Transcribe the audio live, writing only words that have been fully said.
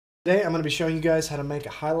Today I'm going to be showing you guys how to make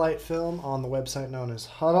a highlight film on the website known as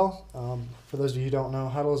hudl. For those of you who don't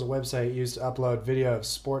know, hudl is a website used to upload video of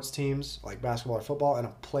sports teams like basketball or football in a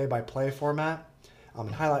play-by-play format.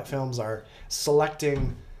 And highlight films are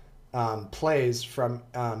selecting plays from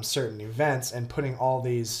certain events and putting all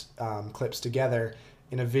these clips together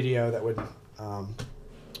in a video that would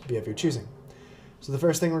be of your choosing. So the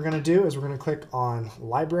first thing we're going to do is we're going to click on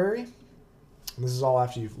Library. And this is all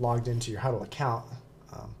after you've logged into your hudl account.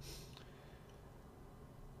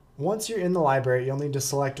 Once you're in the library, you'll need to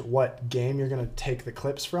select what game you're going to take the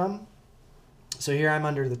clips from. So here I'm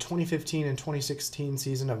under the 2015 and 2016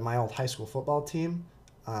 season of my old high school football team,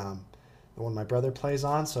 the one my brother plays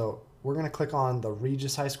on. So we're going to click on the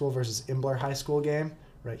Regis High School versus Imbler High School game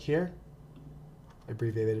right here,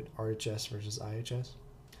 abbreviated RHS versus IHS.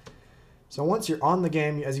 So once you're on the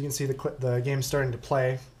game, as you can see, the game's starting to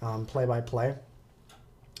play, play by play.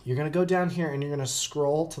 You're going to go down here and you're going to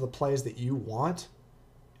scroll to the plays that you want.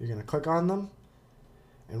 You're going to click on them,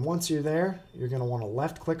 and once you're there, you're going to want to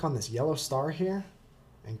left click on this yellow star here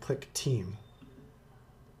and click Team.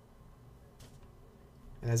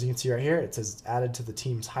 And as you can see right here, it says it's added to the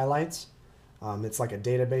team's highlights. It's like a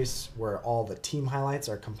database where all the team highlights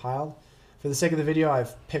are compiled. For the sake of the video,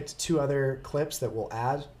 I've picked two other clips that we'll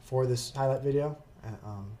add for this highlight video.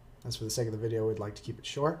 As for the sake of the video, we'd like to keep it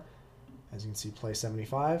short. As you can see, play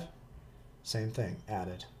 75, same thing,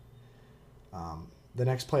 added. The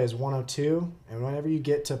next play is 102, and whenever you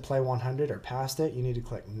get to play 100 or past it, you need to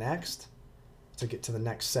click Next to get to the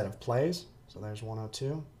next set of plays. So there's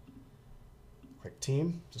 102. Click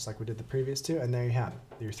Team, just like we did the previous two, and there you have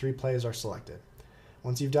it. Your 3 plays are selected.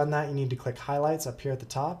 Once you've done that, you need to click Highlights up here at the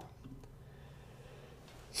top.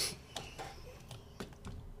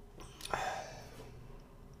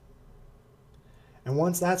 And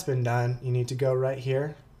once that's been done, you need to go right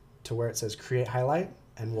here to where it says Create Highlight,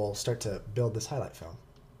 and we'll start to build this highlight film.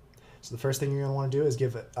 So the first thing you're going to want to do is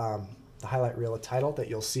give it, the highlight reel a title that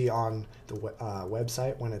you'll see on the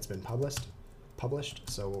website when it's been published.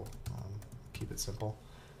 So we'll keep it simple.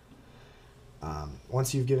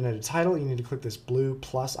 Once you've given it a title, you need to click this blue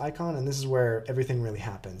plus icon, and this is where everything really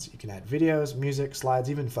happens. You can add videos, music,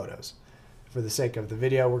 slides, even photos. For the sake of the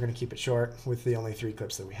video, we're going to keep it short with the only 3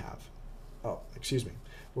 clips that we have. Oh, excuse me.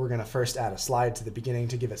 We're going to first add a slide to the beginning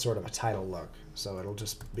to give it sort of a title look. So it'll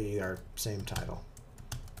just be our same title.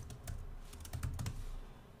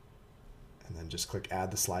 And then just click Add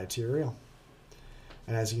the slide to your reel.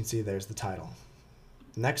 And as you can see, there's the title.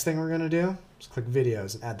 The next thing we're going to do is click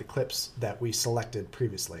Videos and add the clips that we selected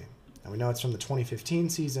previously. And we know it's from the 2015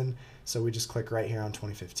 season, so we just click right here on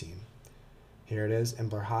 2015. Here it is,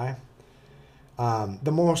 Imbler High.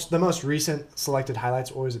 The most recent selected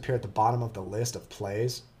highlights always appear at the bottom of the list of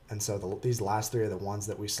plays, and so these last 3 are the ones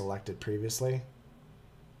that we selected previously.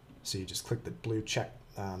 So you just click the blue check,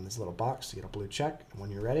 this little box to get a blue check, and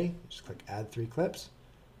when you're ready, just click Add 3 clips,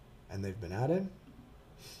 and they've been added.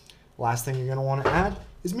 Last thing you're going to want to add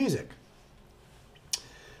is music.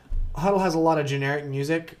 hudl has a lot of generic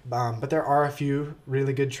music, but there are a few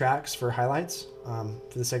really good tracks for highlights.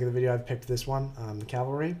 For the sake of the video, I've picked this one, the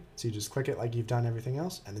Cavalry. So you just click it like you've done everything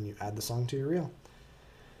else, and then you add the song to your reel.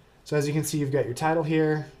 So as you can see, you've got your title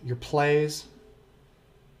here, your plays,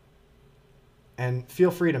 and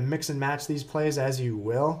feel free to mix and match these plays as you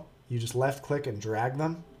will. You just left click and drag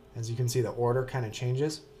them. As you can see, the order kind of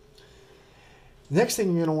changes. The next thing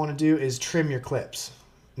you're going to want to do is trim your clips.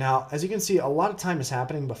 Now, as you can see, a lot of time is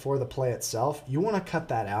happening before the play itself. You want to cut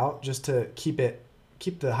that out just to keep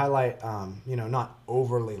the highlight, not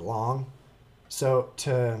overly long. So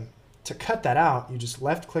to cut that out, you just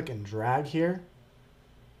left click and drag here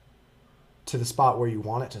to the spot where you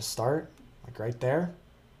want it to start, like right there.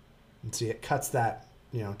 And see, it cuts that,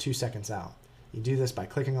 2 seconds out. You do this by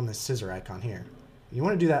clicking on this scissor icon here. And you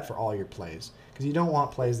want to do that for all your plays, because you don't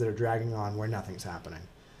want plays that are dragging on where nothing's happening.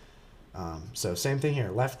 So same thing here,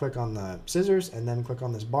 left click on the scissors and then click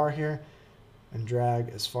on this bar here and drag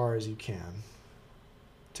as far as you can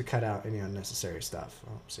to cut out any unnecessary stuff.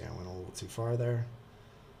 Oh, see, I went a little too far there.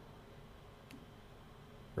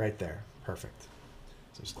 Right there, perfect.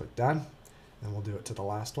 So just click done, and we'll do it to the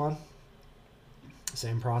last one.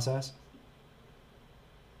 Same process.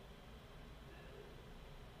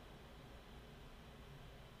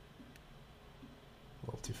 A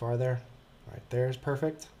little too far there. Right there is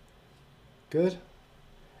perfect. Good.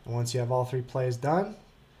 And once you have all 3 plays done,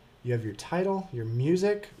 you have your title, your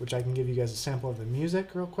music, which I can give you guys a sample of the music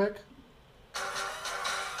real quick.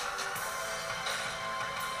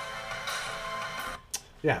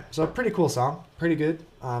 Yeah, so pretty cool song, pretty good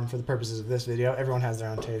for the purposes of this video. Everyone has their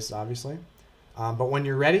own taste, obviously. But when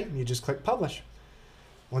you're ready, you just click Publish.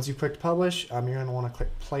 Once you click publish, you're going to want to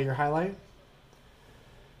click play your highlight.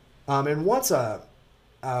 And once a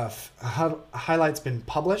highlight's been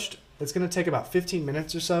published, it's going to take about 15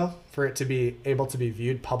 minutes or so for it to be able to be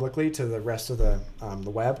viewed publicly to the rest of the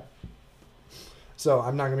web. So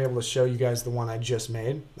I'm not going to be able to show you guys the one I just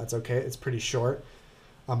made. That's okay. It's pretty short.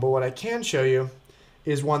 But what I can show you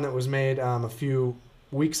is one that was made a few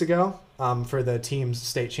weeks ago for the team's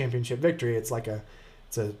state championship victory. It's like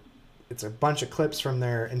it's a bunch of clips from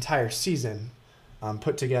their entire season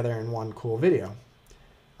put together in one cool video.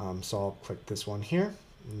 So I'll click this one here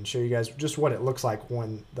and show you guys just what it looks like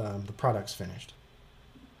when the product's finished.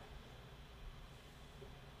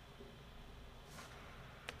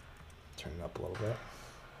 Turn it up a little bit.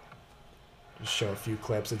 Just show a few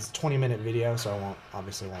clips. It's a 20-minute video, so I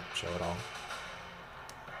obviously won't show it all.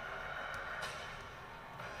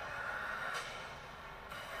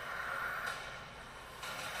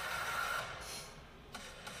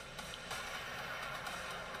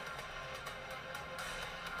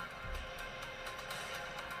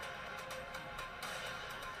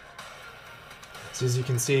 So as you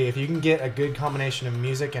can see, if you can get a good combination of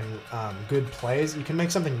music and good plays, you can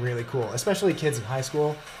make something really cool, especially kids in high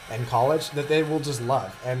school and college, that they will just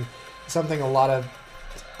love. And something a lot of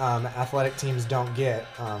athletic teams don't get.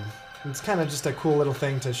 It's kind of just a cool little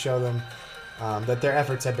thing to show them that their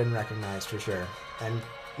efforts have been recognized for sure. And,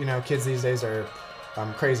 you know, kids these days are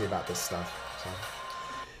crazy about this stuff. So,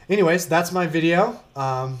 anyways, that's my video.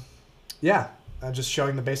 Yeah, just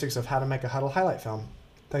showing the basics of how to make a hudl highlight film.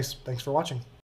 Thanks for watching.